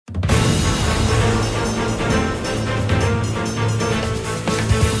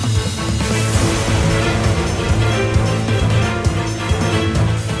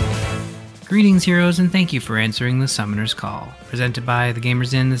Greetings, heroes, and thank you for answering the Summoner's Call. Presented by The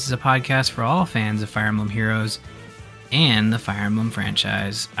Gamers Inn, this is a podcast for all fans of Fire Emblem Heroes and the Fire Emblem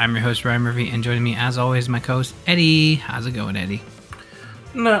franchise. I'm your host, Ryan Murphy, and joining me, as always, my co-host, Eddie. How's it going, Eddie?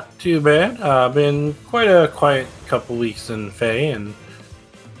 Not too bad. Been quite a quiet couple weeks in Fae,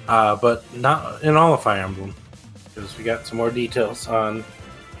 but not in all of Fire Emblem, because we got some more details on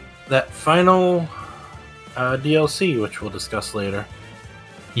that final DLC, which we'll discuss later.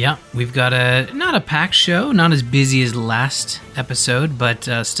 Yeah, we've got not a packed show, not as busy as last episode, but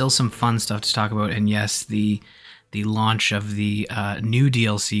still some fun stuff to talk about. And yes, the launch of the new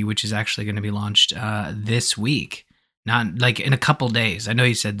DLC, which is actually going to be launched this week. Not like in a couple days. I know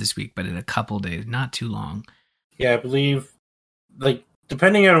you said this week, but in a couple days, not too long. Yeah, I believe, like,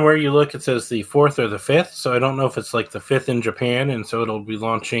 depending on where you look, it says the 4th or the 5th. So I don't know if it's like the 5th in Japan, and so it'll be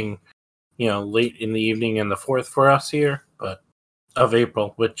launching, late in the evening and the 4th for us here, but of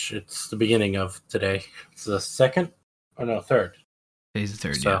April, which it's the beginning of today. It's the 2nd? Or no, 3rd. Today's the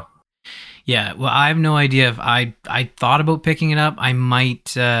 3rd, yeah. Yeah, well, I have no idea if I thought about picking it up. I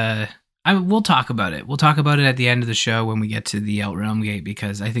might... we'll talk about it. We'll talk about it at the end of the show when we get to the Outrealm Gate,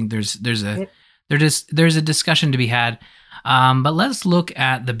 because I think there's a discussion to be had. But let's look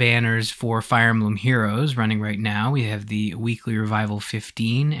at the banners for Fire Emblem Heroes running right now. We have the Weekly Revival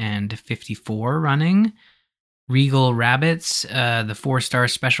 15 and 54 running. Regal Rabbits, the 4-star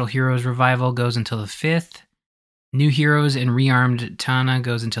Special Heroes Revival goes until the 5th. New Heroes and Rearmed Tana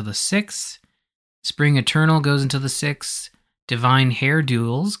goes until the 6th. Spring Eternal goes until the 6th. Divine Hair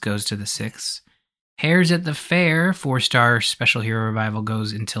Duels goes to the 6th. Hairs at the Fair, 4-star Special Hero Revival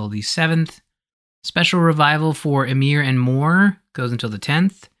goes until the 7th. Special Revival for Emir and More goes until the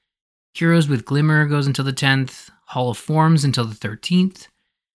 10th. Heroes with Glimmer goes until the 10th. Hall of Forms until the 13th.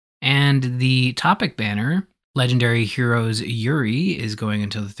 And the topic banner, Legendary Heroes Yuri, is going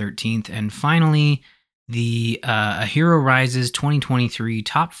until the 13th. And finally, the A Hero Rises 2023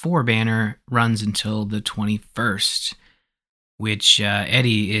 Top 4 banner runs until the 21st. Which,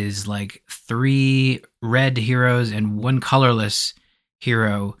 Eddie, is like 3 red heroes and 1 colorless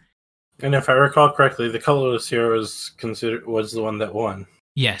hero. And if I recall correctly, the colorless hero was the one that won.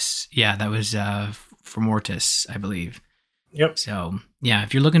 Yes, yeah, that was for Mortis, I believe. Yep. So, yeah,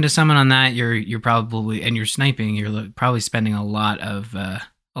 if you're looking to summon on that, you're probably, and you're sniping, you're probably spending a lot of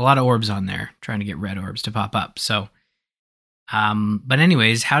orbs on there, trying to get red orbs to pop up. So, but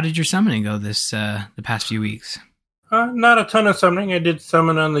anyways, how did your summoning go the past few weeks? Not a ton of summoning. I did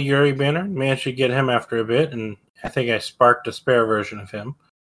summon on the Yuri banner, managed to get him after a bit, and I think I sparked a spare version of him.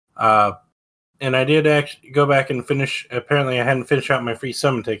 And I did actually go back and finish. Apparently, I hadn't finished out my free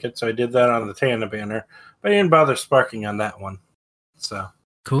summon ticket, so I did that on the Tana banner, but I didn't bother sparking on that one. So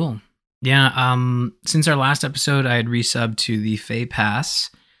cool. Yeah. Since our last episode, I had resubbed to the Fae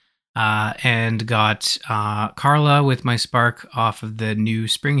Pass, and got Carla with my spark off of the new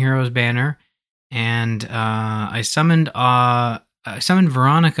Spring Heroes banner. And I summoned Veronica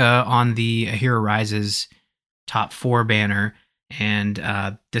on the A Hero Rises top 4 banner, and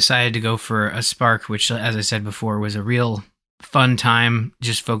decided to go for a spark, which, as I said before, was a real fun time,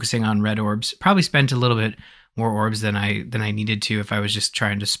 just focusing on red orbs. Probably spent a little bit more orbs than I needed to if I was just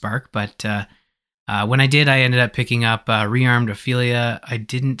trying to spark. But when I did, I ended up picking up Rearmed Ophelia. I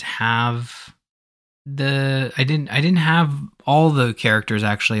didn't have all the characters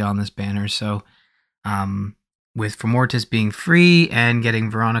actually on this banner, so. With Mortis being free and getting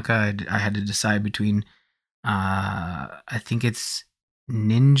Veronica, I had to decide between, I think it's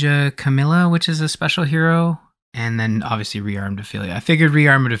Ninja Camilla, which is a special hero, and then obviously Rearmed Ophelia. I figured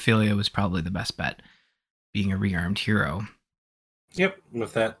Rearmed Ophelia was probably the best bet, being a rearmed hero. Yep,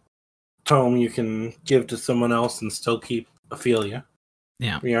 with that tome you can give to someone else and still keep Ophelia.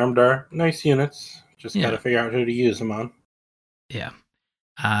 Yeah. Rearmed are nice units, just gotta figure out who to use them on. Yeah.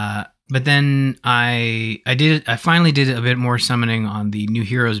 But then I finally did a bit more summoning on the New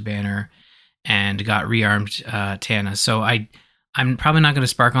Heroes banner and got Rearmed Tana. So I'm probably not going to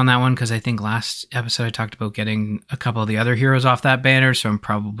spark on that one, because I think last episode I talked about getting a couple of the other heroes off that banner, so I'm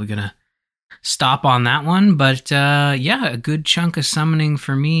probably going to stop on that one. But yeah, a good chunk of summoning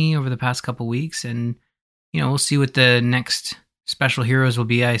for me over the past couple weeks, and we'll see what the next special heroes will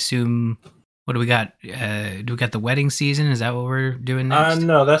be. I assume... What do we got? Do we got the wedding season? Is that what we're doing next?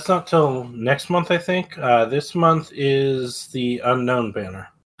 No, that's not till next month, I think. This month is the Unknown banner.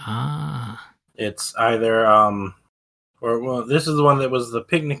 It's either, this is the one that was the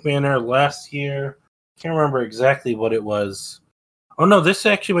Picnic banner last year. Can't remember exactly what it was. Oh, no, this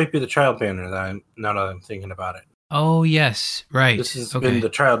actually might be the Child banner, now that I'm thinking about it. Oh, yes, right. This has been the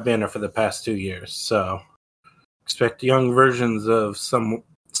Child banner for the past 2 years, so expect young versions of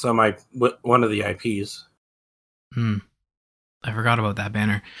one of the IPs. I forgot about that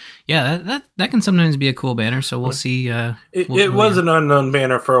banner. Yeah, that can sometimes be a cool banner. So we'll see. It was an unknown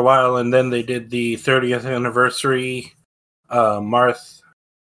banner for a while, and then they did the 30th anniversary Marth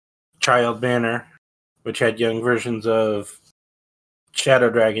Child banner, which had young versions of Shadow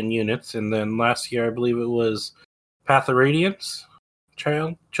Dragon units, and then last year I believe it was Path of Radiance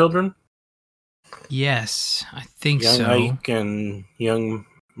children. Yes, I think young so. Ike and young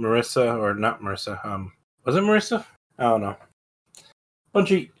Marissa, or not Marissa. Was it Marissa? I don't know.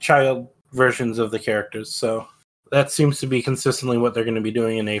 Bunch of child versions of the characters, so that seems to be consistently what they're going to be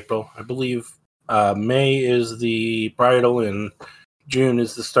doing in April. I believe May is the bridal and June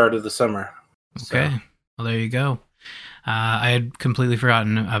is the start of the summer. Okay, so. Well, there you go. I had completely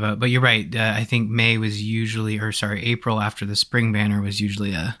forgotten about, but you're right. I think May was usually, April after the spring banner was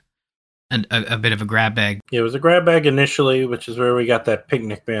usually a bit of a grab bag. Yeah, it was a grab bag initially, which is where we got that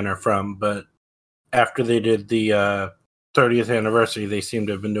picnic banner from. But after they did the 30th anniversary, they seem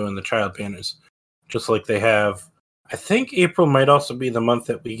to have been doing the child banners, just like they have. I think April might also be the month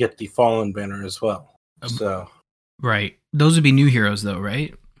that we get the Fallen banner as well. So, right, those would be new heroes, though,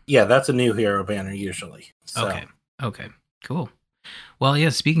 right? Yeah, that's a new hero banner usually. So. Okay, cool. Well, yeah.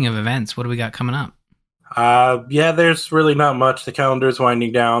 Speaking of events, what do we got coming up? Yeah, there's really not much. The calendar's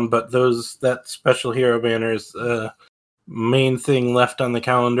winding down, but that special hero banner is main thing left on the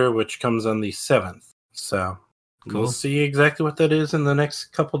calendar, which comes on the 7th. So cool. We'll see exactly what that is in the next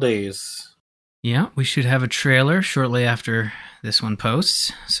couple days. Yeah, we should have a trailer shortly after this one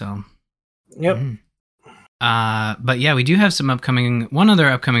posts. So, yep. But yeah, we do have one other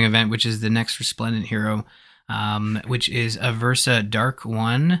upcoming event, which is the next Resplendent hero, which is Aversa Dark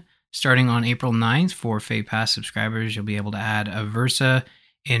 1. Starting on April 9th for Fay Pass subscribers, you'll be able to add Aversa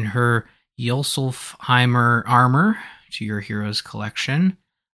in her Yolsulfheimer armor to your heroes collection.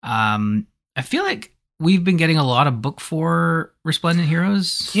 I feel like we've been getting a lot of book 4 Resplendent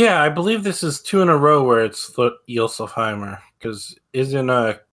heroes. Yeah, I believe this is 2 in a row where it's Yolsulfheimer, because isn't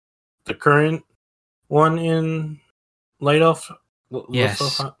the current one in Light Elf?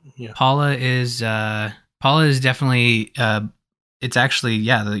 Yes. Yeah. Paula is definitely... it's actually,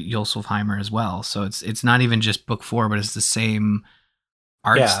 the Yolsulfheimer as well. So it's not even just book 4, but it's the same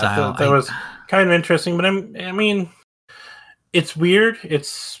art style. That was kind of interesting, but I mean, it's weird.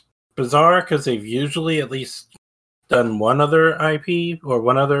 It's bizarre because they've usually at least done one other IP or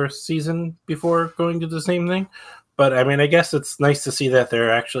one other season before going to the same thing. But I mean, I guess it's nice to see that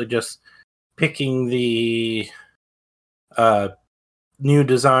they're actually just picking the new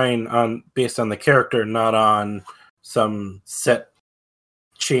design based on the character, not on some set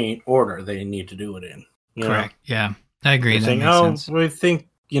chain order they need to do it in. Correct. Yeah, I agree. They're saying, we think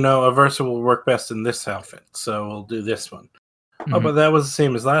Aversa will work best in this outfit, so we'll do this one. Mm-hmm. Oh, but that was the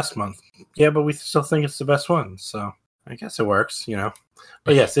same as last month. Yeah, but we still think it's the best one, so I guess it works.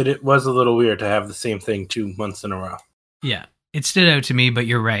 But yes, it was a little weird to have the same thing 2 months in a row. Yeah, it stood out to me, but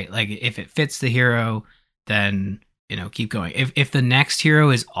you're right. Like, if it fits the hero, then keep going. If the next hero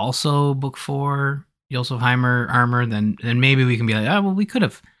is also book 4 Yolsulfheimer armor, then maybe we can be like, oh, well, we could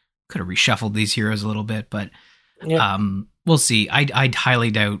have reshuffled these heroes a little bit, but we'll see. I'd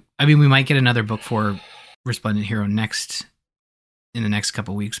highly doubt. I mean, we might get another book 4 Resplendent hero in the next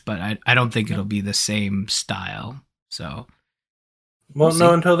couple weeks, but I don't think it'll be the same style. So won't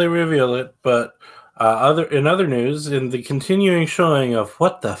know until they reveal it. But in other news, in the continuing showing of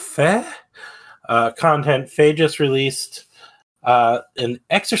What the Fe content, Faye just released an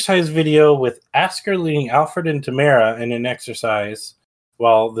exercise video with Asker leading Alfred and Tamara in an exercise,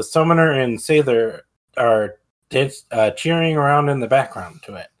 while the Summoner and Sather are cheering around in the background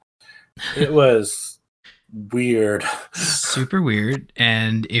to it. It was weird. Super weird.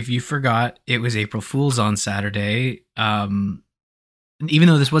 And if you forgot, it was April Fool's on Saturday. Even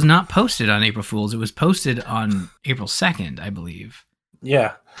though this was not posted on April Fool's, it was posted on April 2nd, I believe.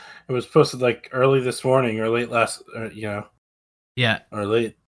 Yeah. It was posted like early this morning or late last, yeah. Or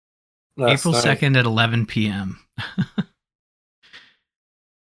late. April 2nd at 11 p.m.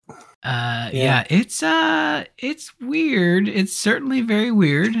 Yeah, it's weird. It's certainly very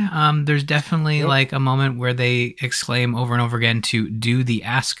weird. There's definitely like a moment where they exclaim over and over again to do the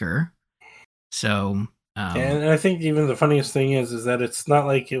Asker. So, and I think even the funniest thing is that it's not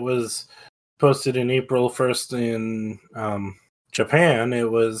like it was posted in April 1st in Japan. It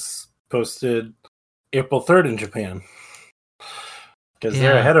was posted April 3rd in Japan. Because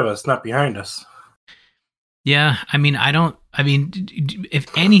they're ahead of us, not behind us. Yeah,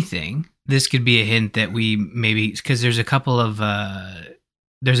 if anything, this could be a hint that we maybe, because there's a couple of,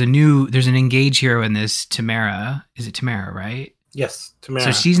 there's an engage hero in this, Tamara. Is it Tamara, right? Yes, Tamara.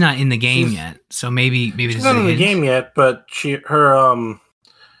 So she's not in the game yet. So maybe this is not in the game yet, but her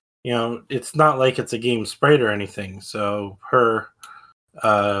it's not like it's a game sprite or anything. So her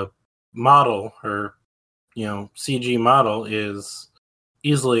model, her CG model is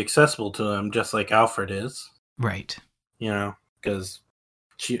easily accessible to them, just like Alfred is. Right. Because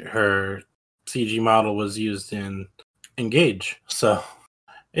her CG model was used in Engage. So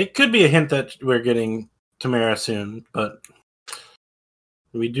it could be a hint that we're getting Tamara soon, but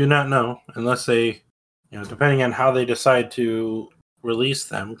we do not know unless they, depending on how they decide to release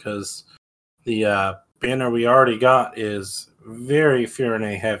them, because the banner we already got is very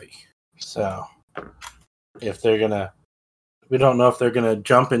Fiorine heavy. So if they're gonna, we don't know if they're gonna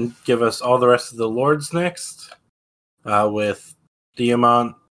jump and give us all the rest of the lords next, with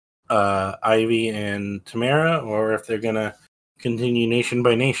Diamant, Ivy, and Tamara, or if they're gonna continue nation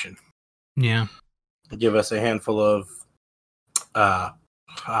by nation. Yeah. Give us a handful of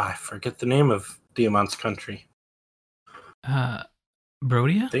I forget the name of Diamant's country.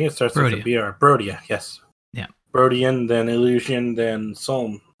 Brodia? I think it starts with a BR. Brodia, yes. Yeah. Brodian, then Illusion, then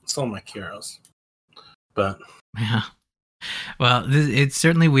Solmic heroes. But yeah. Well, it's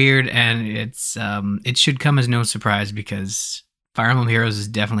certainly weird, and it should come as no surprise because Fire Emblem Heroes has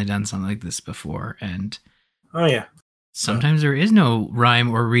definitely done something like this before, and sometimes there is no rhyme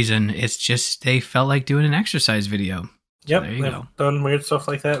or reason. It's just they felt like doing an exercise video. Yep, they've done weird stuff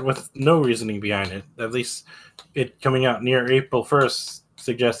like that with no reasoning behind it. At least it coming out near April 1st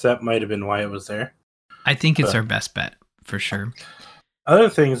suggests that might have been why it was there. I think it's our best bet, for sure. Other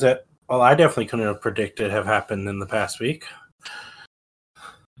things that, I definitely couldn't have predicted have happened in the past week.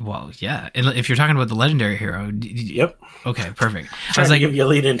 Well, yeah. If you're talking about the legendary hero. Yep. Okay, perfect. I was like, give you a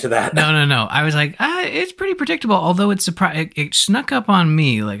lead into that. No. I was like, it's pretty predictable, although it snuck up on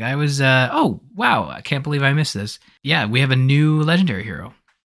me. Like, I was, oh, wow, I can't believe I missed this. Yeah, we have a new legendary hero.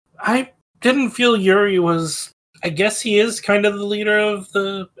 I didn't feel Yuri was, I guess he is kind of the leader of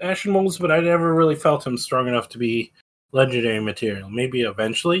the Ashen Wolves, but I never really felt him strong enough to be legendary material. Maybe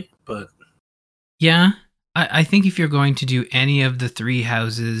eventually, but... Yeah. I think if you're going to do any of the Three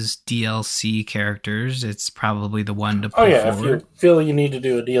Houses DLC characters, it's probably the one to pull forward. If you feel you need to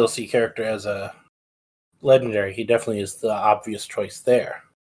do a DLC character as a legendary, he definitely is the obvious choice there.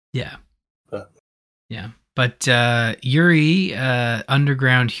 Yeah. But Yuri,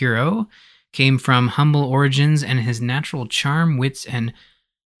 underground hero, came from humble origins, and his natural charm, wits, and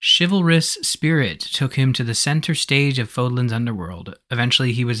chivalrous spirit took him to the center stage of Fodlan's underworld.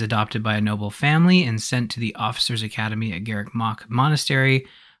 Eventually, he was adopted by a noble family and sent to the Officers' Academy at Garrick Mach Monastery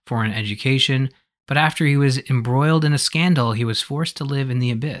for an education, but after he was embroiled in a scandal, he was forced to live in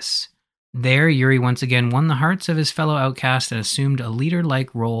the Abyss. There, Yuri once again won the hearts of his fellow outcasts and assumed a leader-like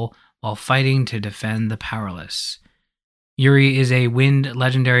role while fighting to defend the powerless. Yuri is a wind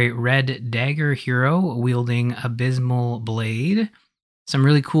legendary red dagger hero wielding abysmal blade. Some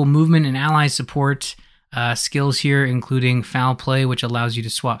really cool movement and ally support skills here, including foul play, which allows you to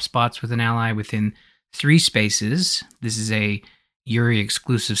swap spots with an ally within 3 spaces. This is a Yuri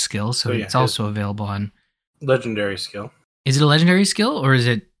exclusive skill, so it's also available on... Legendary skill. Is it a legendary skill, or is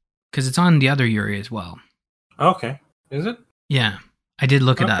it... Because it's on the other Yuri as well. Okay. Is it? Yeah. I did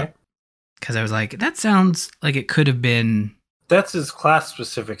look it up. Because I was like, that sounds like it could have been... That's his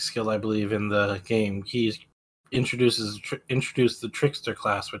class-specific skill, I believe, in the game. He's introduced the Trickster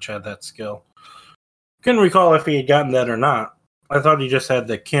class, which had that skill. Couldn't recall if he had gotten that or not. I thought he just had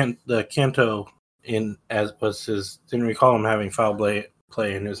the Canto in as was his. Didn't recall him having foul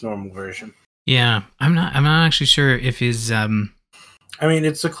play in his normal version. Yeah, I'm not actually sure if his. I mean,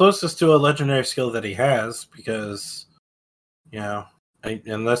 it's the closest to a legendary skill that he has because,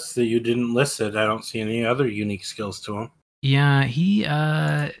 unless you didn't list it, I don't see any other unique skills to him. Yeah, he,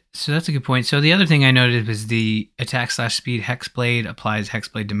 so that's a good point. So the other thing I noted was the attack/speed Hexblade applies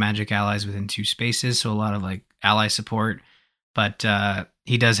Hexblade to magic allies within 2 spaces, so a lot of, like, ally support. But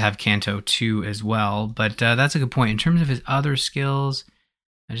he does have Canto 2 as well, but that's a good point. In terms of his other skills,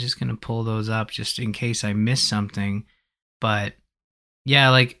 I was just going to pull those up just in case I missed something. But, yeah,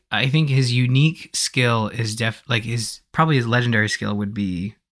 like, I think his unique skill is probably his legendary skill would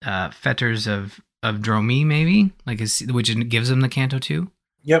be Fetters of Dromi, maybe, which gives him the Canto 2.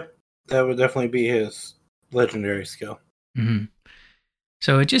 Yep, that would definitely be his legendary skill. Mm-hmm.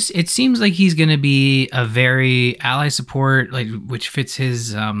 So it seems like he's going to be a very ally support, like which fits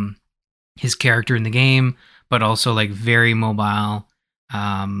his character in the game, but also like very mobile.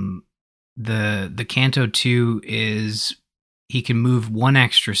 The Canto 2 is he can move 1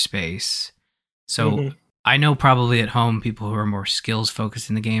 extra space. So I know probably at home people who are more skills focused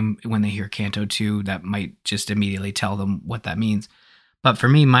in the game, when they hear Kanto 2, that might just immediately tell them what that means. But for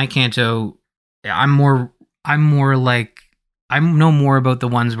me, my Kanto, I'm more like, I know more about the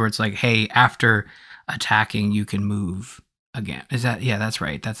ones where it's like, hey, after attacking, you can move again. Is that, yeah, that's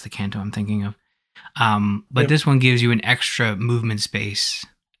right. That's the Kanto I'm thinking of. But This one gives you an extra movement space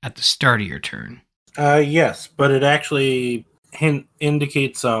at the start of your turn. Yes, but it actually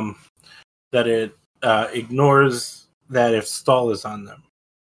indicates that it ignores that if stall is on them,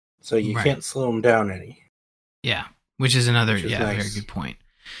 so you can't slow them down any. Yeah, which is another nice. Very good point.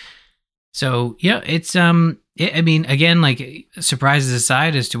 So yeah, it's I mean, again, like, surprises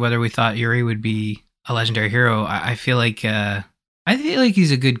aside as to whether we thought Yuri would be a legendary hero, I feel like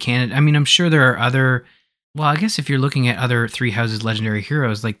he's a good candidate. I mean, I'm sure there are other. Well, I guess if you're looking at other Three Houses legendary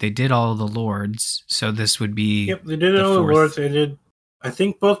heroes, like they did all the lords, so this would be. Yep, they did all the lords. They did, I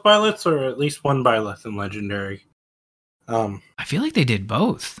think, both Byleths or at least one Byleth in legendary. I feel like they did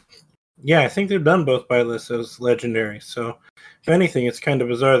both. Yeah, I think they've done both Byleths as legendary. So, if anything, it's kind of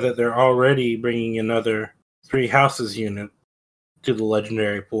bizarre that they're already bringing another Three Houses unit to the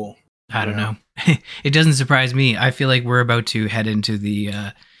legendary pool. I don't know. It doesn't surprise me. I feel like we're about to head into the...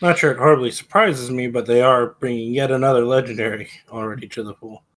 Not sure it horribly surprises me, but they are bringing yet another legendary already to the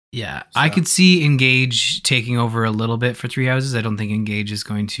pool. Yeah, so. I could see Engage taking over a little bit for Three Houses. I don't think Engage is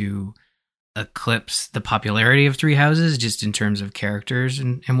going to eclipse the popularity of Three Houses, just in terms of characters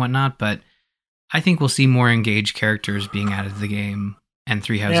and whatnot, but I think we'll see more Engage characters being added to the game, and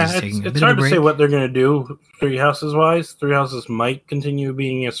Three Houses taking a bit of a break. It's hard to say what they're going to do Three Houses wise. Three Houses might continue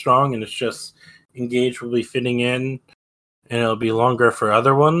being as strong, and it's just Engage will be fitting in, and it'll be longer for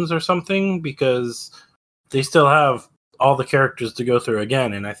other ones or something, because they still have all the characters to go through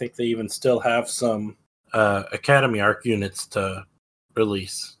again, and I think they even still have some Academy Arc units to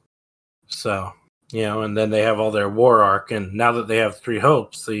release. So, and then they have all their War Arc, and now that they have Three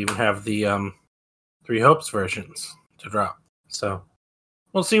Hopes, they even have the Three Hopes versions to drop. So,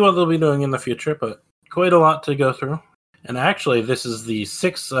 we'll see what they'll be doing in the future, but quite a lot to go through. And actually, this is the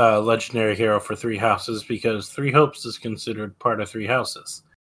 6th legendary hero for Three Houses, because Three Hopes is considered part of Three Houses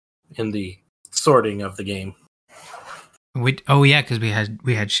in the sorting of the game. Because we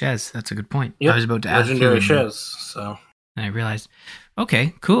had Shez. That's a good point. Yep. I was about to ask legendary Shez. So, and I realized.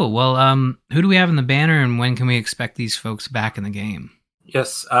 Okay, cool. Well, who do we have in the banner, and when can we expect these folks back in the game?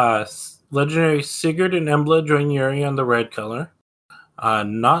 Yes, legendary Sigurd and Embla join Yuri on the red color.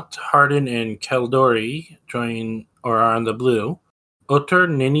 Not Harden and Keldori are on the blue. Otter,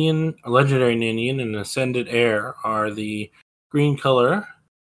 Ninian, legendary Ninian, and Ascended Heir are the green color.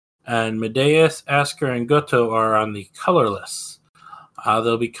 And Medeus, Asker, and Goto are on the colorless.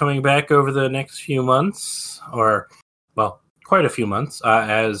 They'll be coming back over the next few months, quite a few months,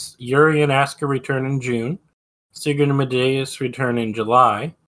 as Yuri and Asker return in June. Sigurd and Medeus return in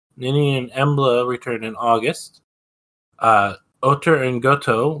July. Ninian and Embla return in August. Otter and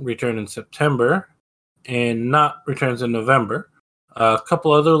Goto return in September, and Not returns in November. A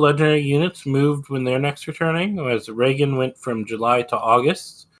couple other legendary units moved when they're next returning, as Reagan went from July to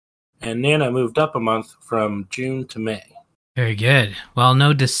August, and Nana moved up a month from June to May. Very good. Well,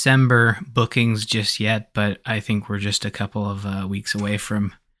 no December bookings just yet, but I think we're just a couple of weeks away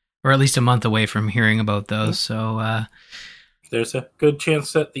from, or at least a month away from hearing about those. So there's a good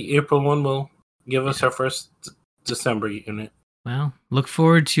chance that the April one will give us our first December unit. Well, look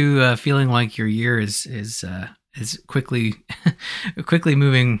forward to feeling like your year is quickly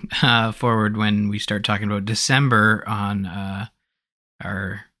moving forward when we start talking about December on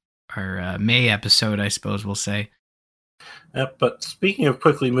our May episode, I suppose we'll say. But speaking of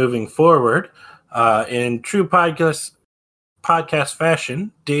quickly moving forward, in true podcast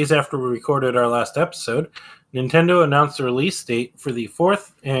fashion, days after we recorded our last episode, Nintendo announced the release date for the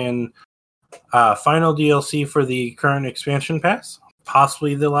 4th and final DLC for the current expansion pass,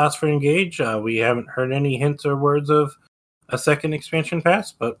 possibly the last for Engage. We haven't heard any hints or words of a second expansion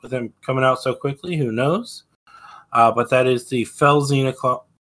pass, but with them coming out so quickly, who knows? But that is the Fell Xenologue,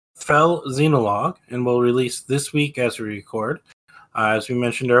 and will release this week as we record. As we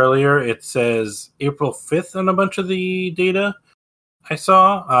mentioned earlier, it says April 5th on a bunch of the data I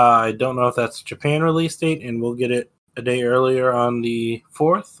saw. I don't know if that's Japan release date, and we'll get it a day earlier on the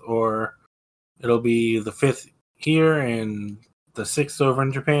 4th, or it'll be the 5th here and the 6th over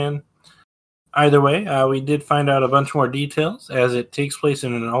in Japan. Either way, we did find out a bunch more details, as it takes place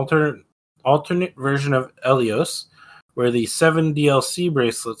in an alternate version of Helios, where the 7 DLC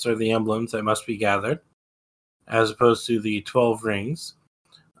bracelets are the emblems that must be gathered, as opposed to the 12 rings.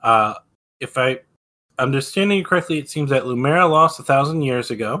 If I understanding it correctly, it seems that Lumera lost 1,000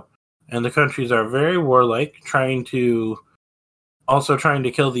 years ago, and the countries are very warlike, trying to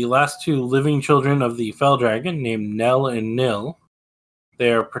kill the last two living children of the Fell Dragon, named Nell and Nil.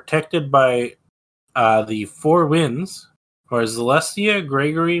 They are protected by the Four Winds, who are Celestia,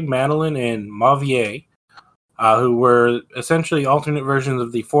 Gregory, Madeline, and Mavier, who were essentially alternate versions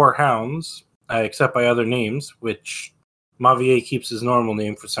of the Four Hounds, except by other names, which Mavier keeps his normal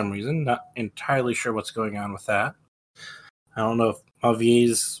name for some reason. Not entirely sure what's going on with that. I don't know if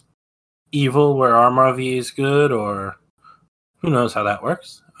Mavier's evil where our Mavier's good, or who knows how that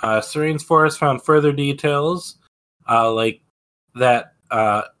works. Serene's Forest found further details,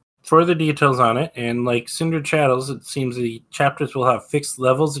 further details on it, and like Cinder Chattels, it seems the chapters will have fixed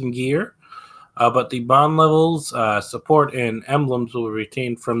levels and gear, but the bond levels, support, and emblems will be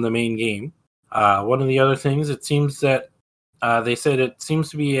retained from the main game. One of the other things, it seems that they said it seems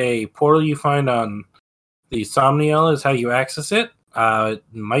to be a portal you find on the Somniel is how you access it. It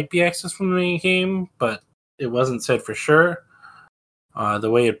might be accessed from the main game, but it wasn't said for sure. The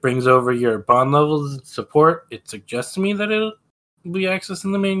way it brings over your bond levels and support, it suggests to me that it'll be accessed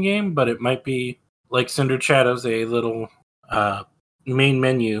in the main game, but it might be like Cinder Shadows, a little main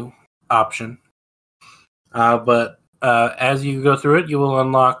menu option. But as you go through it, you will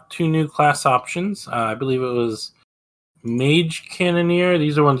unlock 2 new class options. I believe it was Mage Cannoneer.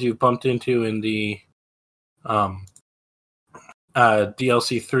 These are ones you've bumped into in the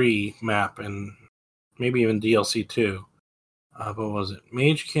DLC 3 map, and maybe even DLC 2. What was it?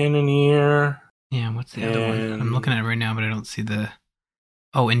 Mage Cannoneer. Yeah, what's the other one? I'm looking at it right now, but I don't see the...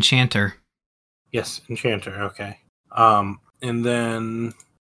 Oh, Enchanter. Yes, Enchanter, okay. And then...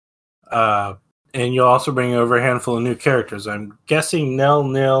 and you'll also bring over a handful of new characters. I'm guessing Nell,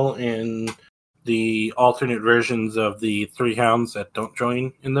 Nil, and the alternate versions of the 3 hounds that don't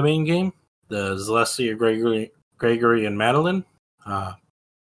join in the main game. The Celestia, Gregory, and Madeline.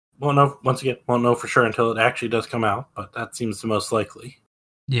 Won't know for sure until it actually does come out, but that seems the most likely.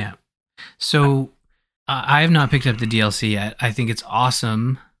 Yeah. So I have not picked up the DLC yet. I think it's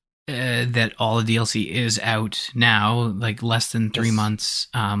awesome that all the DLC is out now, like less than 3 months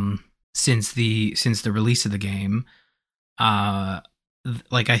since the release of the game. I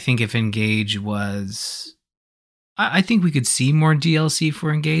think if Engage was, I think we could see more DLC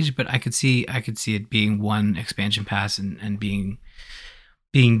for Engage, but I could see it being one expansion pass and being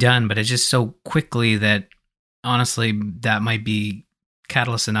done, but it's just so quickly that honestly that might be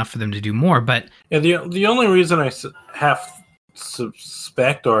catalyst enough for them to do more. But yeah, the only reason I have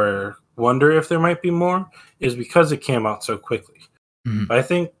suspect or wonder if there might be more is because it came out so quickly. Mm-hmm. But I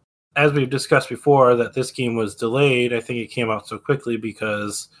think, as we've discussed before, that this game was delayed. I think it came out so quickly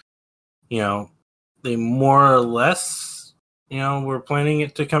because, they more or less, were planning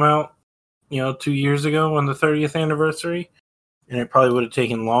it to come out, 2 years ago on the 30th anniversary. And it probably would have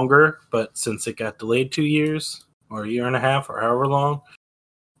taken longer, but since it got delayed 2 years or a year and a half or however long,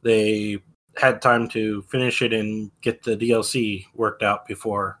 they had time to finish it and get the DLC worked out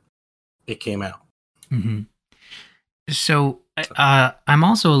before it came out. Mm-hmm. So I'm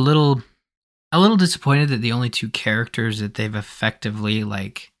also a little disappointed that the only 2 characters that they've effectively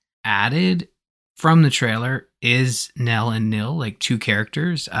added from the trailer is Nell and Nil, 2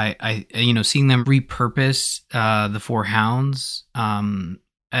 characters. I seeing them repurpose the 4 hounds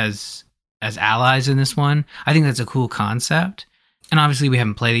as allies in this one, I think that's a cool concept. And obviously we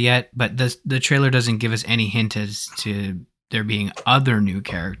haven't played it yet, but the trailer doesn't give us any hint as to there being other new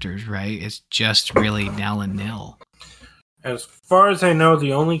characters, right? It's just really Nell and Nil. As far as I know,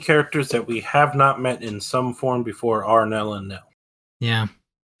 the only characters that we have not met in some form before are Nell and Nil. Yeah.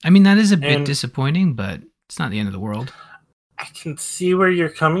 I mean, that is a bit disappointing, but it's not the end of the world. I can see where you're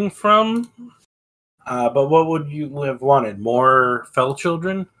coming from, but what would you have wanted? More Fell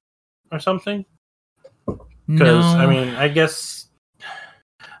Children or something? Because, no. I guess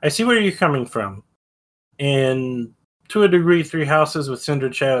I see where you're coming from. And to a degree, 3 Houses with Cinder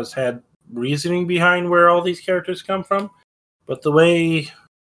Chaz had reasoning behind where all these characters come from. But the way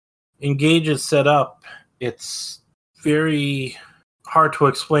Engage is set up, it's very hard to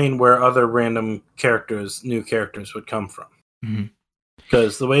explain where other random characters, new characters, would come from. Mm-hmm.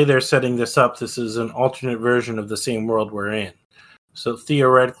 Because the way they're setting this up, this is an alternate version of the same world we're in. So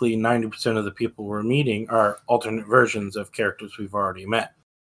theoretically, 90% of the people we're meeting are alternate versions of characters we've already met.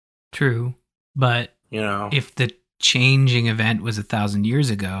 True. But if the changing event was 1,000 years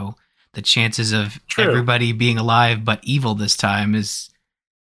ago, the chances of everybody being alive but evil this time is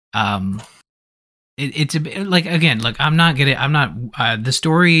it's a bit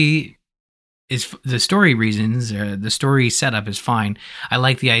the story reasons, the story setup is fine. I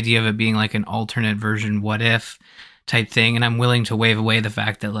like the idea of it being like an alternate version what if type thing, and I'm willing to wave away the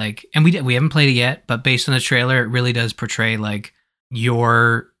fact that like, and we haven't played it yet, but based on the trailer, it really does portray like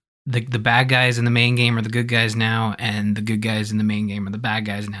the bad guys in the main game are the good guys now, and the good guys in the main game are the bad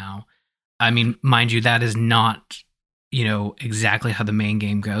guys now. I mean, mind you, that is not, exactly how the main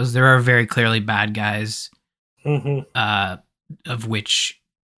game goes. There are very clearly bad guys, of which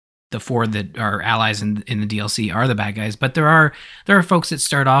the 4 that are allies in the DLC are the bad guys. But there are folks that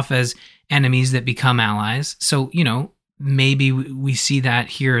start off as enemies that become allies. So, maybe we see that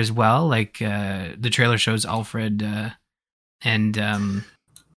here as well. Like the trailer shows Alfred and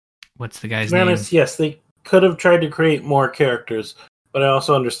what's the guy's name? Honest, yes, they could have tried to create more characters, but I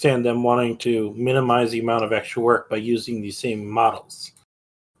also understand them wanting to minimize the amount of extra work by using these same models.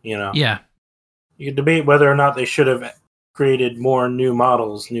 Yeah. You could debate whether or not they should have created more new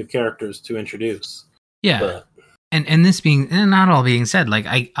models, new characters to introduce. Yeah. But. And this being, and not all being said, like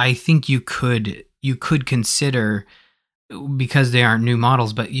I think you could consider, because they aren't new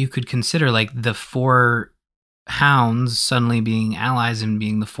models, but you could consider like the 4 hounds suddenly being allies and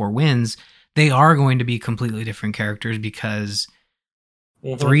being the 4 winds. They are going to be completely different characters because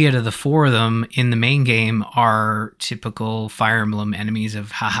 3 out of the 4 of them in the main game are typical Fire Emblem enemies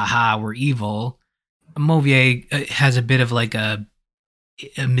of we're evil. Mauvier has a bit of like a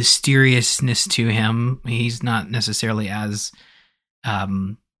mysteriousness to him. He's not necessarily as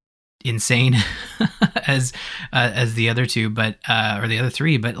insane as the other 2, but or the other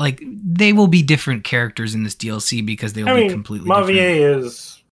 3, but like they will be different characters in this DLC because they will be completely different. Mauvier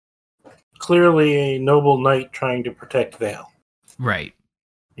is clearly a noble knight trying to protect Vale. Right.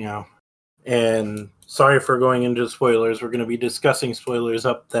 And sorry for going into spoilers. We're going to be discussing spoilers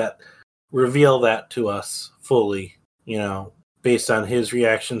up that reveal that to us fully, based on his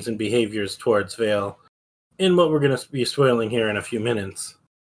reactions and behaviors towards Vale in what we're going to be spoiling here in a few minutes.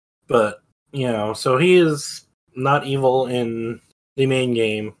 But, so he is not evil in the main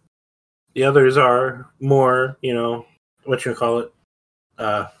game. The others are more,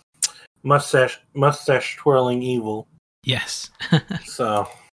 mustache twirling evil. Yes. So,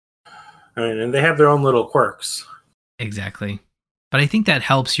 and they have their own little quirks. Exactly. But I think that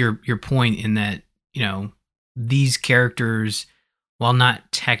helps your point in that, these characters, while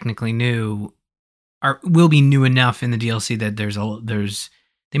not technically new, will be new enough in the DLC that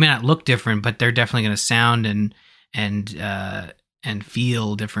they may not look different, but they're definitely going to sound and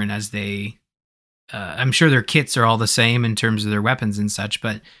feel different as they. I'm sure their kits are all the same in terms of their weapons and such,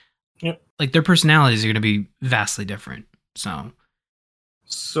 but like their personalities are going to be vastly different. So,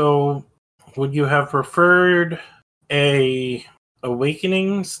 would you have preferred a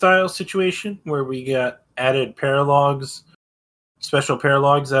Awakening style situation where we got added paralogs, special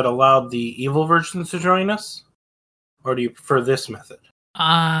paralogs that allowed the evil versions to join us? Or do you prefer this method?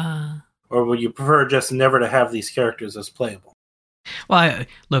 Or would you prefer just never to have these characters as playable? Well,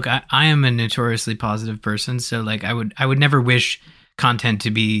 I am a notoriously positive person, so like I would never wish content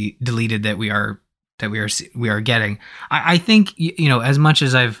to be deleted that we are getting. I think, as much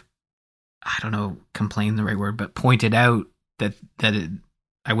as I've, I don't know, complained the right word, but pointed out that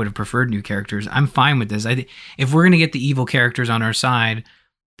I would have preferred new characters. I'm fine with this. If we're going to get the evil characters on our side,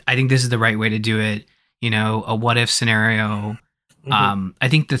 I think this is the right way to do it. A what if scenario. I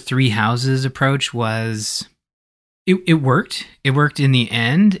think the 3 houses approach was, it worked. It worked in the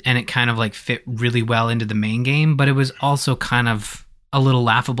end, and it kind of like fit really well into the main game, but it was also kind of a little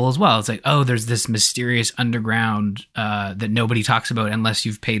laughable as well. It's like, oh, there's this mysterious underground that nobody talks about unless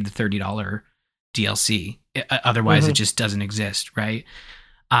you've paid the $30 DLC. Otherwise, it just doesn't exist, right?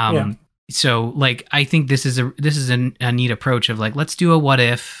 So, like, I think this is a neat approach of like, let's do a what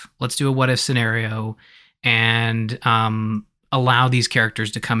if scenario, and allow these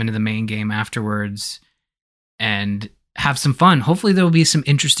characters to come into the main game afterwards and have some fun. Hopefully, there will be some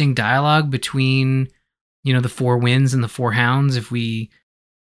interesting dialogue between the 4 winds and the 4 hounds if we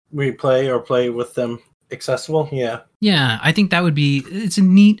play with them accessible. Yeah, I think it's a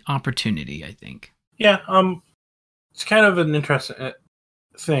neat opportunity, I think. It's kind of an interesting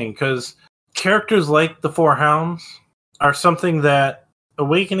thing because characters like the 4 hounds are something that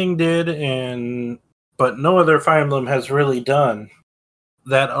Awakening did, but no other Fire Emblem has really done,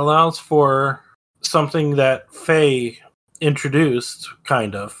 that allows for something that Faye introduced,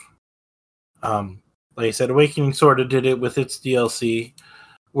 kind of. Like I said, Awakening sort of did it with its DLC,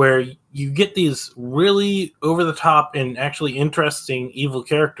 where you get these really over-the-top and actually interesting evil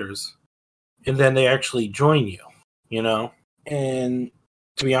characters, and then they actually join you, And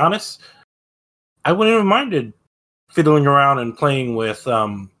to be honest, I wouldn't have minded fiddling around and playing with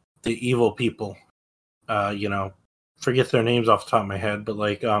the evil people. Forget their names off the top of my head, but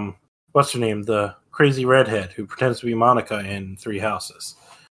like what's her name? The crazy redhead who pretends to be Monica in Three Houses.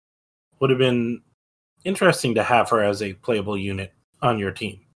 Would have been interesting to have her as a playable unit on your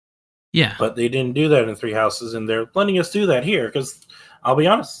team. Yeah. But they didn't do that in Three Houses, and they're letting us do that here, because I'll be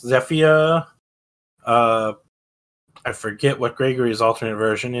honest, Zephyr, I forget what Gregory's alternate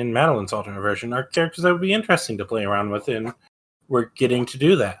version and Madeline's alternate version are characters that would be interesting to play around with, and we're getting to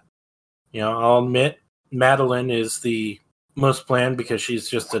do that. You know, I'll admit Madeline is the most planned because she's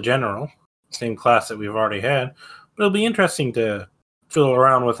just a general, same class that we've already had. But it'll be interesting to fiddle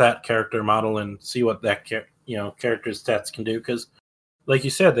around with that character model and see what that character's stats can do, because, like you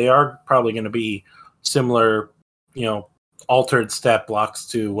said, they are probably going to be similar, altered stat blocks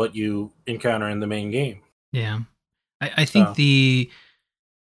to what you encounter in the main game. Yeah. I think the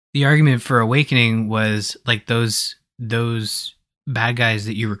argument for Awakening was like those bad guys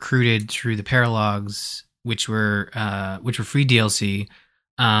that you recruited through the paralogs, which were free DLC.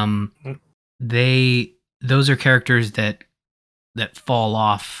 Those are characters that fall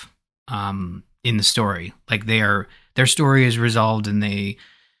off in the story. Like their story is resolved and they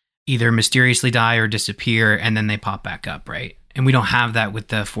either mysteriously die or disappear, and then they pop back up, right? And we don't have that with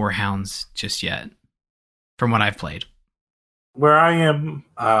the Four Hounds just yet, from what I've played. Where I am,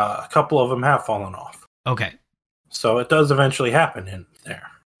 a couple of them have fallen off. Okay. So it does eventually happen in there.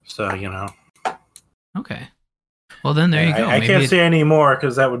 So, Okay. Well, then there you go. I can't say any more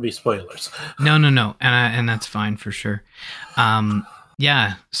because that would be spoilers. No. And that's fine for sure.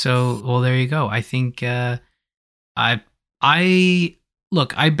 Yeah. So, well, there you go. I think I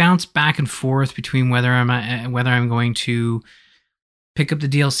bounce back and forth between whether I'm going to pick up the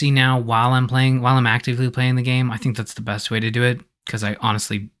DLC now while I'm actively playing the game. I think that's the best way to do it, because I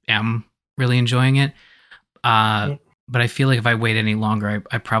honestly am really enjoying it. But I feel like if I wait any longer,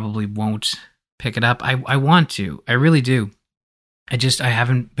 I probably won't pick it up. I want to. I really do. I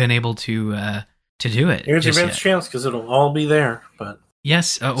haven't been able to do it. Here's your best chance, because it'll all be there. But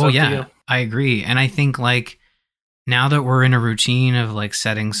yes. Yeah. I agree. And I think like now that we're in a routine of like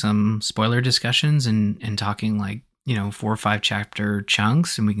setting some spoiler discussions and talking like, 4 or 5 chapter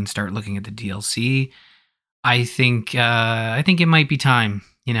chunks, and we can start looking at the DLC. I think it might be time.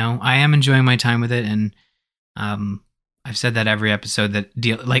 I am enjoying my time with it, and I've said that every episode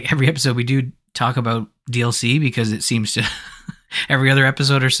every episode we do talk about DLC, because it seems to every other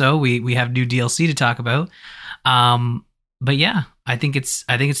episode or so we have new DLC to talk about. But yeah, I think it's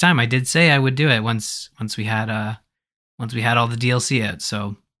time. I did say I would do it once we had all the DLC out,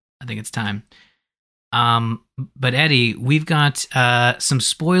 so I think it's time. But Eddie, we've got some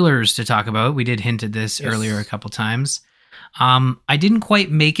spoilers to talk about. We did hint at this earlier a couple times. I didn't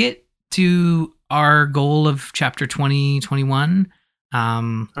quite make it to our goal of chapter 2021.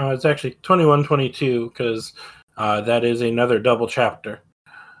 It's actually 21-22, because that is another double chapter.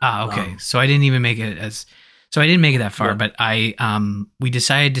 Okay. So I didn't even make it I didn't make it that far, but we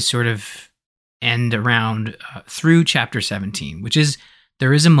decided to sort of end around through chapter 17, which is,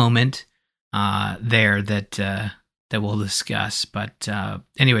 there is a moment there that we'll discuss. But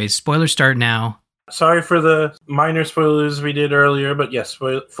anyways, spoilers start now. Sorry for the minor spoilers we did earlier, but yes,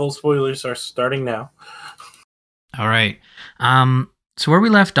 full spoilers are starting now. All right. So where we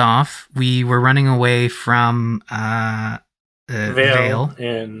left off, we were running away from Vale.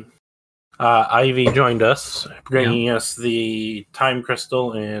 And Ivy joined us, bringing us the time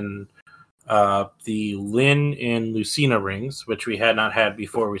crystal and the Lynn and Lucina rings, which we had not had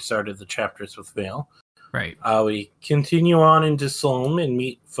before we started the chapters with Vale. Right. We continue on into Solm and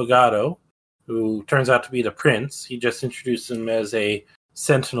meet Fogato, who turns out to be the prince. He just introduced him as a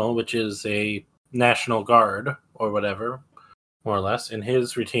sentinel, which is a national guard or whatever, more or less, and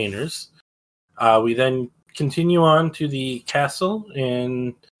his retainers. We then continue on to the castle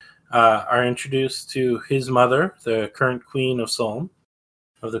and are introduced to his mother, the current queen of Solm,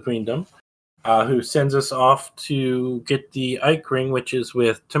 of the queendom, who sends us off to get the Ike ring, which is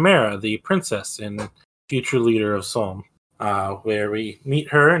with Tamara, the princess and future leader of Solm, where we meet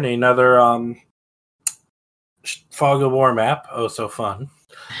her in another Fog of War map. Oh, so fun.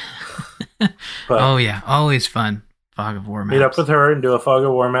 Oh, yeah. Always fun. Fog of War maps. Meet up with her and do a Fog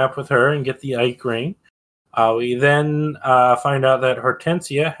of War map with her and get the Ike ring. We then find out that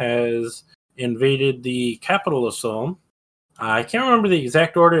Hortensia has invaded the capital of Solm. I can't remember the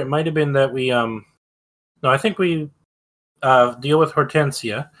exact order. It might have been that we... I think we deal with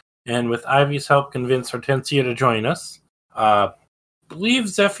Hortensia, and with Ivy's help convince Hortensia to join us. Believe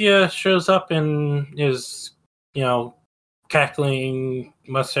Zephyr shows up and is, cackling,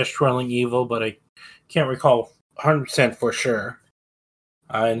 mustache-twirling evil, but I can't recall 100% for sure.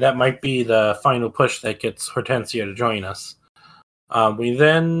 And that might be the final push that gets Hortensia to join us. We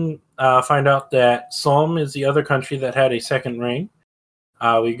then find out that Solm is the other country that had a second ring.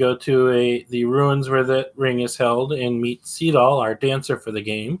 We go to the ruins where the ring is held and meet Seedal, our dancer for the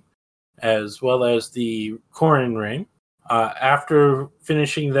game, as well as the Corin ring. After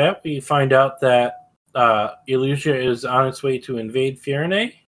finishing that, we find out that Illusia is on its way to invade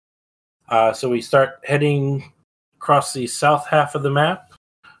Firenze. So we start heading across the south half of the map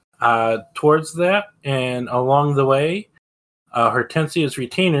towards that, and along the way, Hortensia's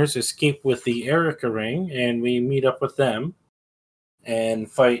retainers escape with the Erica ring, and we meet up with them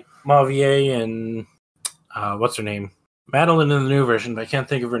and fight Mavier and what's her name? Madeline in the new version, but I can't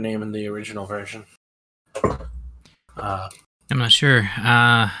think of her name in the original version. I'm not sure.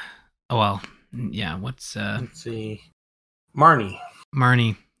 Oh well, yeah. Let's see. Marnie.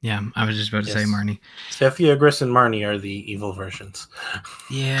 Yeah, I was just about to say Marnie. Zephyr, Gris, and Marnie are the evil versions.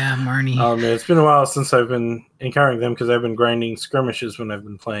 Yeah, Marnie. It's been a while since I've been encountering them because I've been grinding skirmishes when I've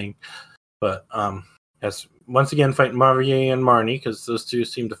been playing. But yes, once again, fighting Mavier and Marnie because those two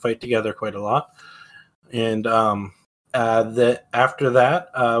seem to fight together quite a lot. And after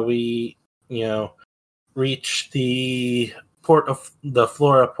that, we reach the port of the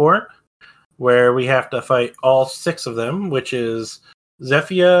Flora port, where we have to fight all 6 of them, which is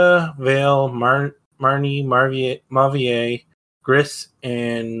Zephyr, Vale, Marnie, Mavier, Gris,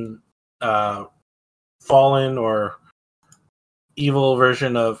 and fallen or evil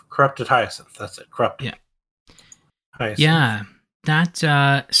version of Corrupted Hyacinth. That's it, Corrupted. Yeah. Hyacinth. Yeah. That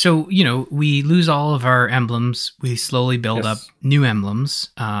so we lose all of our emblems. We slowly build up new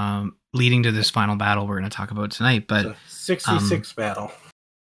emblems, leading to this final battle we're going to talk about tonight. But 66 battle.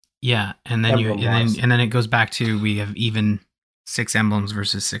 Yeah, and then and then it goes back to we have even 6 emblems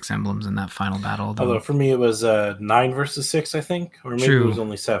versus 6 emblems in that final battle. Although for me it was 9 versus 6, I think, or maybe it was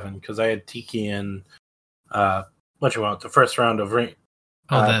only 7 because I had Tiki and the first round of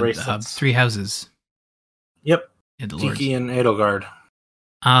bracelets. 3 houses. Yep. Tiki and Edelgard.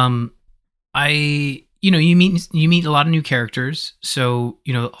 You meet a lot of new characters. So,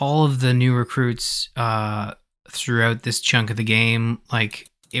 all of the new recruits throughout this chunk of the game, like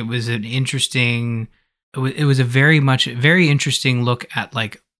it was an interesting, it was a very interesting look at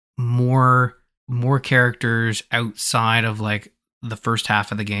like more more characters outside of like the first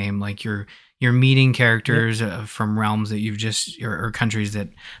half of the game. Like you're meeting characters from realms that you've just or countries that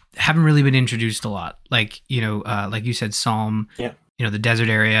haven't really been introduced a lot. Like like you said, Psalm. Yeah. The desert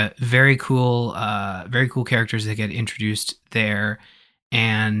area, very cool characters that get introduced there,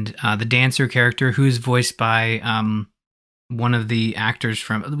 and the dancer character who's voiced by one of the actors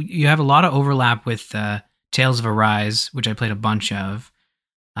from. You have a lot of overlap with Tales of Arise, which I played a bunch of,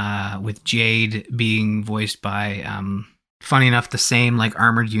 with Jade being voiced by, funny enough, the same like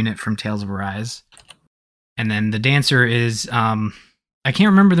armored unit from Tales of Arise, and then the dancer is I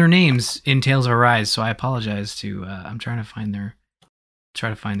can't remember their names in Tales of Arise, so I apologize to. I'm trying to find their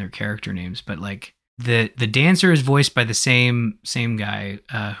character names, but like the dancer is voiced by the same guy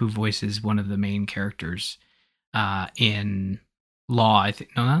who voices one of the main characters in Law. I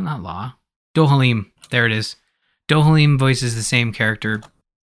think not Law. Dohalim. There it is. Dohalim voices the same character,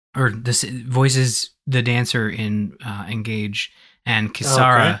 or voices the dancer in Engage, and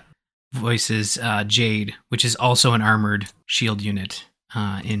Kisara voices Jade, which is also an armored shield unit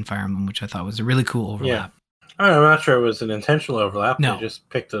in Fire Emblem, which I thought was a really cool overlap. Yeah. I'm not sure it was an intentional overlap. No. They just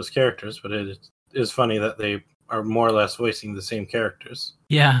picked those characters, but it is funny that they are more or less voicing the same characters.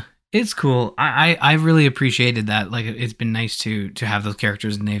 Yeah, it's cool. I really appreciated that. Like, it's been nice to have those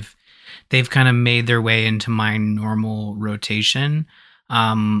characters, and they've kind of made their way into my normal rotation.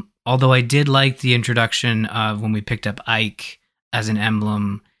 Although I did like the introduction of when we picked up Ike as an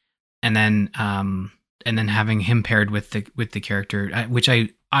emblem, and then having him paired with the character, which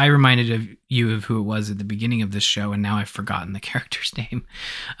I reminded of you of who it was at the beginning of this show, and now I've forgotten the character's name.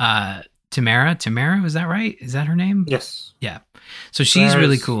 Tamara, was that right? Is that her name? Yes. Yeah. So she's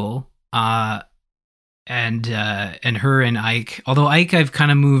really cool. And her and Ike, although Ike I've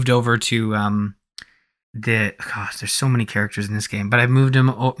kind of moved over to there's so many characters in this game, but I've moved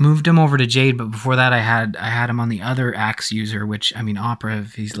him over to Jade. But before that, I had him on the other axe user, which, I mean, Opera,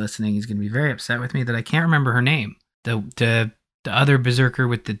 if he's listening, he's going to be very upset with me that I can't remember her name. The other berserker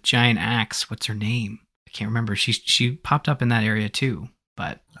with the giant axe, what's her name? I can't remember. She popped up in that area too,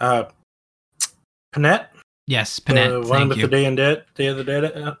 but Panette? Yes, Panette. The one with the Day of the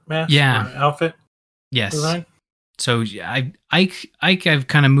Dead mask? Outfit? Yes. Design? So Ike I've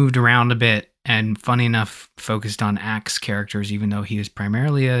kind of moved around a bit, and funny enough, focused on axe characters, even though he is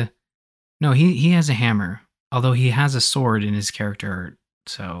primarily he has a hammer, although he has a sword in his character,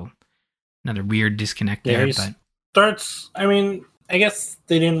 so another weird disconnect there, but... Starts, I mean, I guess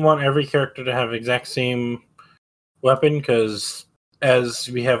they didn't want every character to have exact same weapon because, as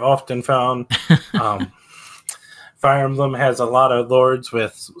we have often found, Fire Emblem has a lot of lords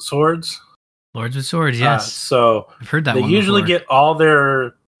with swords. Lords with swords, yes. So I've heard that they one usually before. get all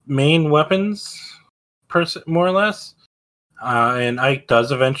their main weapons, more or less. And Ike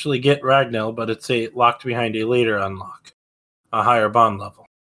does eventually get Ragnell, but it's locked behind a later unlock, a higher bond level.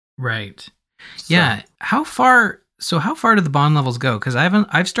 Right. So. Yeah. How far do the bond levels go? Because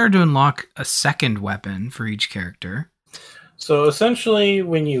I've started to unlock a second weapon for each character. So essentially,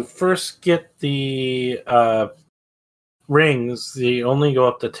 when you first get the rings, they only go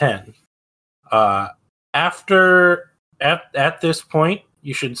up to 10. At this point,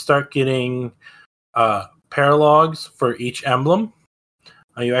 you should start getting paralogs for each emblem.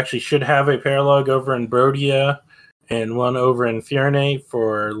 You actually should have a paralog over in Brodia and one over in Fiorne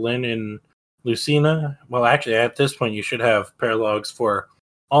for Lynn and Lucina. Well, actually, at this point, you should have paralogs for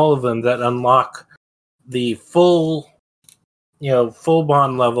all of them that unlock the full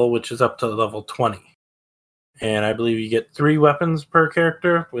bond level, which is up to level 20. And I believe you get 3 weapons per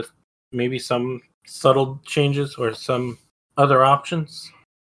character with maybe some subtle changes or some other options.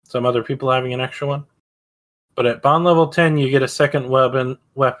 Some other people having an extra one. But at bond level 10, you get a second weapon,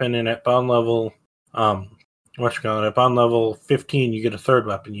 and at bond level, at bond level 15, you get a third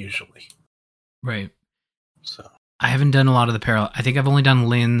weapon usually. Right. So I haven't done a lot of the paralog. I think I've only done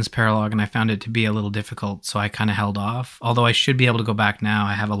Lynn's paralog, and I found it to be a little difficult, so I kind of held off. Although I should be able to go back now.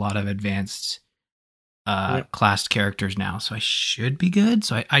 I have a lot of advanced classed characters now, so I should be good.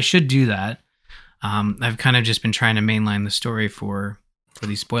 So I should do that. I've kind of just been trying to mainline the story for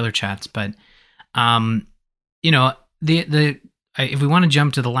these spoiler chats, but if we want to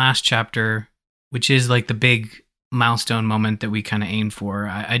jump to the last chapter, which is like the big milestone moment that we kind of aimed for,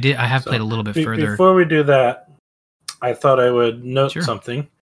 I have played a little bit further. Before we do that, I thought I would note something.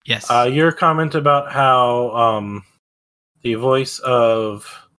 Yes. Your comment about how the voice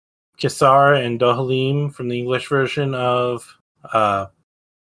of Kisara and Dohalim from the English version of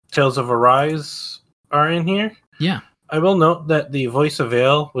Tales of Arise are in here. Yeah. I will note that the voice of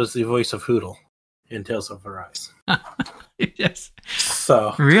Vale was the voice of Hootle in Tales of Arise. Yes.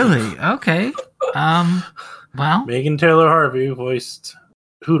 So really? Okay. Well, Megan Taylor Harvey voiced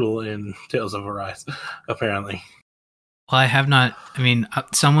Hootle in Tales of Arise, apparently. Well, I have not. I mean,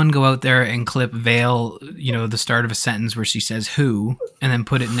 someone go out there and clip Vale, the start of a sentence where she says "who," and then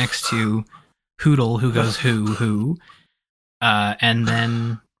put it next to Hootle, who goes "who," and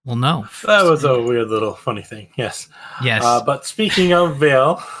then we'll know. That was a weird little funny thing. Yes. Yes. But speaking of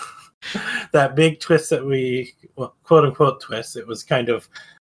Vale, that big twist that quote unquote twist, it was kind of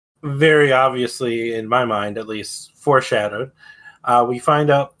very obviously, in my mind at least, foreshadowed. We find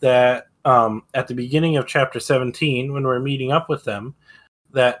out that at the beginning of chapter 17, when we're meeting up with them,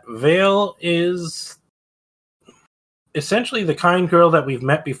 that Vale is essentially the kind girl that we've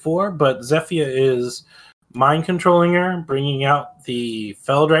met before, but Zephyia is mind controlling her, bringing out the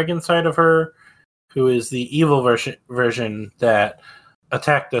Fell Dragon side of her, who is the evil version that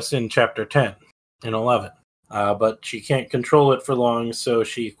attacked us in chapter 10 and 11. But she can't control it for long, so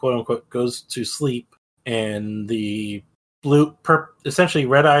she quote unquote goes to sleep, and the essentially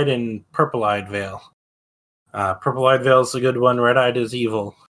red-eyed and purple-eyed Vale. Purple-eyed Vale is a good one, red-eyed is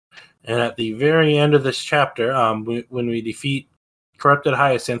evil. And at the very end of this chapter, when we defeat Corrupted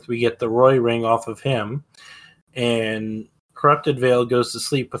Hyacinth, we get the Roy ring off of him, and Corrupted Vale goes to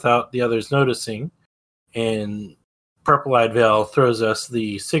sleep without the others noticing, and Purple-eyed Vale throws us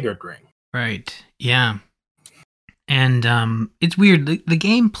the Sigurd ring. Right, yeah. And it's weird, the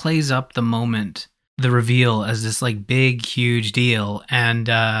game plays up the moment, the reveal, as this like big huge deal, and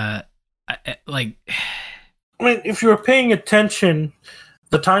if you were paying attention,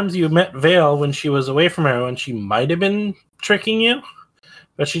 the times you met Vale when she was away from everyone, she might have been tricking you,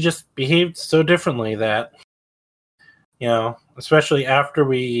 but she just behaved so differently that, especially after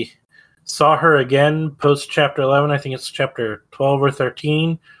we saw her again post chapter 11, I think it's chapter 12 or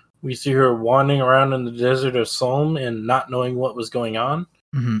 13, we see her wandering around in the desert of Solm and not knowing what was going on.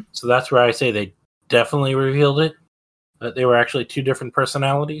 Mm-hmm. So that's where I say they definitely revealed it, that they were actually 2 different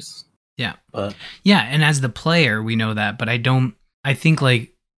personalities. Yeah. But yeah, and as the player, we know that, but I think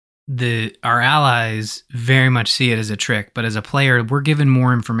like our allies very much see it as a trick, but as a player, we're given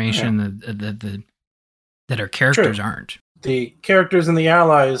more information that our characters aren't. The characters and the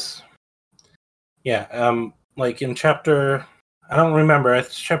allies, like in chapter, I don't remember,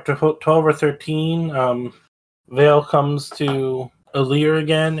 it's chapter 12 or 13, Vale comes to Alir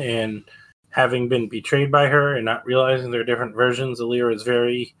again, and having been betrayed by her and not realizing they're different versions, Alir is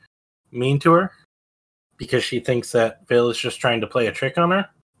very mean to her because she thinks that Vale is just trying to play a trick on her.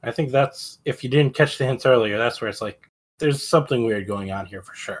 I think that's, if you didn't catch the hints earlier, that's where it's like, there's something weird going on here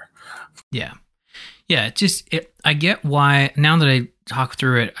for sure. Yeah. Yeah, I get why, now that I talk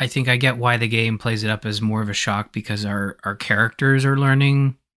through it, I think I get why the game plays it up as more of a shock, because our characters are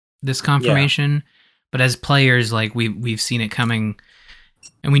learning this confirmation. Yeah. But as players, like we've seen it coming,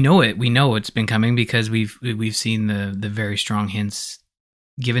 and we know it's been coming because we've seen the very strong hints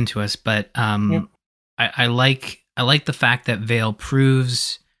given to us. But I like the fact that Vale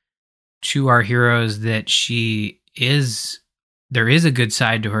proves to our heroes that there is a good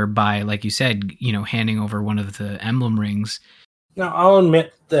side to her by, like you said, handing over one of the emblem rings. Now, I'll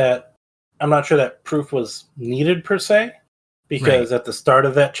admit that I'm not sure that proof was needed per se, because at the start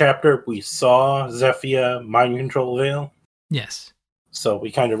of that chapter, we saw Zephyia mind control Vale. Yes. So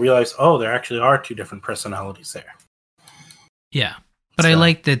we kind of realized, there actually are two different personalities there. Yeah. But I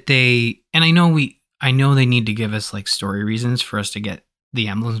like that and I know they need to give us like story reasons for us to get the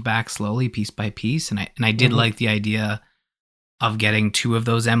emblems back slowly, piece by piece. And I did like the idea of getting two of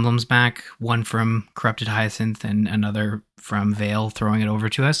those emblems back, one from Corrupted Hyacinth and another from Vale throwing it over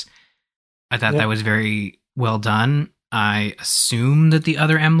to us. I thought that was very well done. I assume that the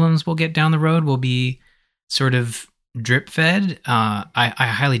other emblems we'll get down the road will be sort of drip fed. I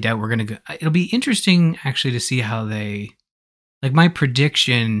highly doubt we're going to go. It'll be interesting actually to see how they, like, my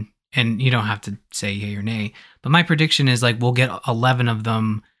prediction, and you don't have to say yay or nay, but my prediction is like we'll get 11 of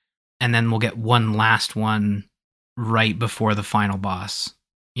them, and then we'll get one last one right before the final boss,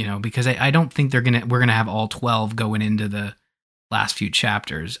 because I don't think we're gonna have all 12 going into the last few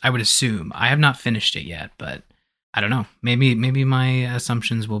chapters. I would assume. I have not finished it yet, but I don't know. Maybe my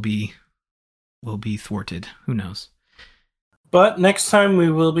assumptions will be thwarted. Who knows? But next time we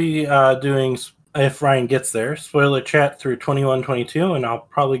will be doing, if Ryan gets there, spoiler chat through 21-22, and I'll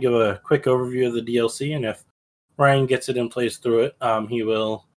probably give a quick overview of the DLC, and if Ryan gets it and plays through it, he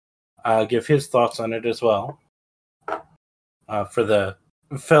will give his thoughts on it as well. For the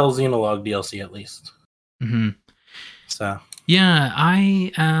Fel Xenologue DLC, at least. Mm-hmm. So yeah,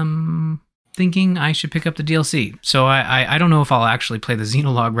 I am thinking I should pick up the DLC. So I don't know if I'll actually play the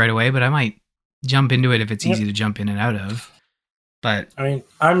Xenologue right away, but I might jump into it if it's easy to jump in and out of. But I mean,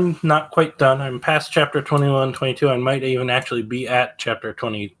 I'm not quite done. I'm past chapter 21-22. I might even actually be at chapter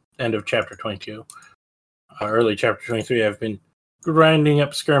 20, end of chapter 22, early chapter 23. I've been grinding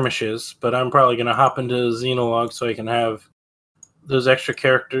up skirmishes, but I'm probably going to hop into Xenologue so I can have those extra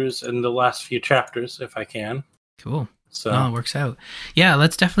characters in the last few chapters if I can. Cool. So it works out. Yeah,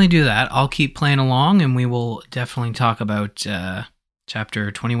 let's definitely do that. I'll keep playing along, and we will definitely talk about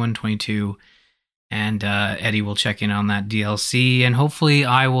chapter 21-22, and Eddie will check in on that DLC, and hopefully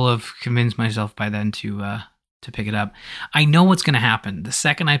I will have convinced myself by then to pick it up. I know what's going to happen. The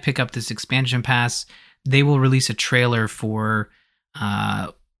second I pick up this expansion pass, they will release a trailer for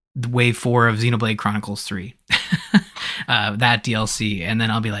the Wave 4 of Xenoblade Chronicles 3. That DLC, and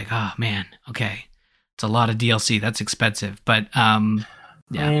then I'll be like, oh man, okay, it's a lot of DLC, that's expensive. But yeah,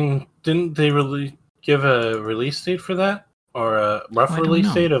 I mean, didn't they really give a release date for that, or a rough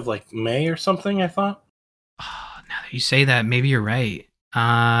release date of like May or something? I thought. Oh, now that you say that, maybe you're right.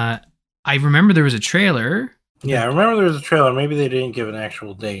 I remember there was a trailer. Yeah, I remember there was a trailer. Maybe they didn't give an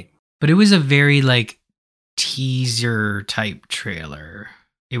actual date, but it was a very like teaser type trailer.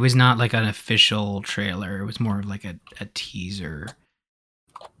 It was not like an official trailer. It was more of like a teaser.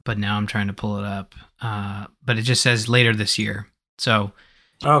 But now I'm trying to pull it up. But it just says later this year. So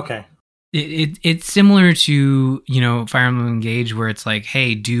okay. It's similar to, Fire Emblem Engage, where it's like,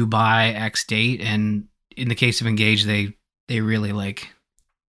 hey, do by X date. And in the case of Engage, they really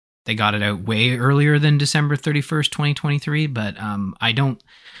they got it out way earlier than December 31st, 2023. But I don't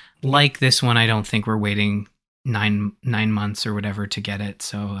like this one. I don't think we're waiting 9 months or whatever to get it.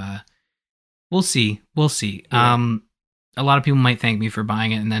 So we'll see. Yeah. A lot of people might thank me for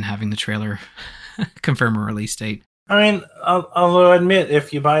buying it and then having the trailer confirm a release date. I mean, although I admit,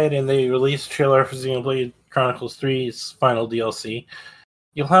 if you buy it and they release a trailer for Xenoblade Chronicles 3's final DLC,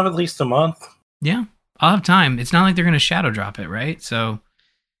 you'll have at least a month. Yeah, I'll have time. It's not like they're going to shadow drop it, right? So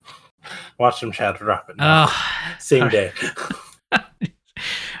watch them shadow drop it now. Same day.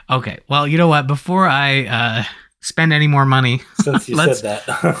 Okay, well, you know what? Before I spend any more money, since you said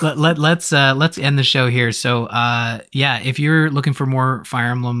that, let's end the show here. So, yeah, if you're looking for more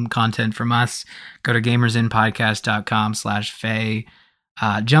Fire Emblem content from us, go to gamersinpodcast.com/Faye.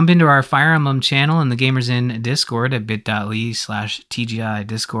 Jump into our Fire Emblem channel in the Gamers In Discord at bit.ly/TGI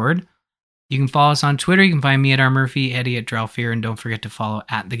Discord. You can follow us on Twitter. You can find me at rmurphy, Eddie at Dralfear, and don't forget to follow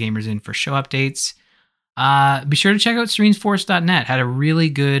at the Gamers In for show updates. Be sure to check out serenesforest.net. Had a really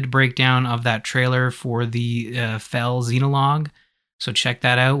good breakdown of that trailer for the Fell Xenologue. So check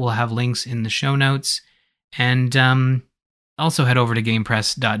that out. We'll have links in the show notes. And also head over to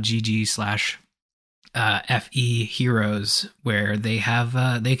gamepress.gg/FE Heroes, where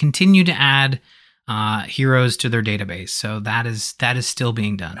they continue to add heroes to their database. So that is still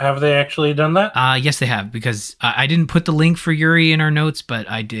being done. Have they actually done that? Yes, they have, because I didn't put the link for Yuri in our notes, but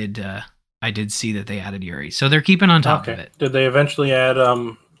I did see that they added Yuri. So they're keeping on top of it. Did they eventually add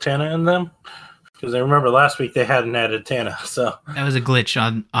Tana in them? Because I remember last week they hadn't added Tana. So that was a glitch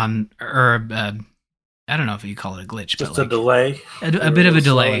on I don't know if you call it a glitch, just but a delay. A bit of a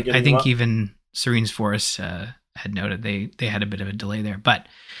delay. I think even Serene's Forest had noted they had a bit of a delay there, but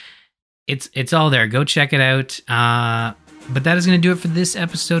it's all there. Go check it out. But that is going to do it for this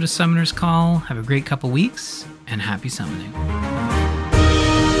episode of Summoner's Call. Have a great couple weeks, and happy summoning.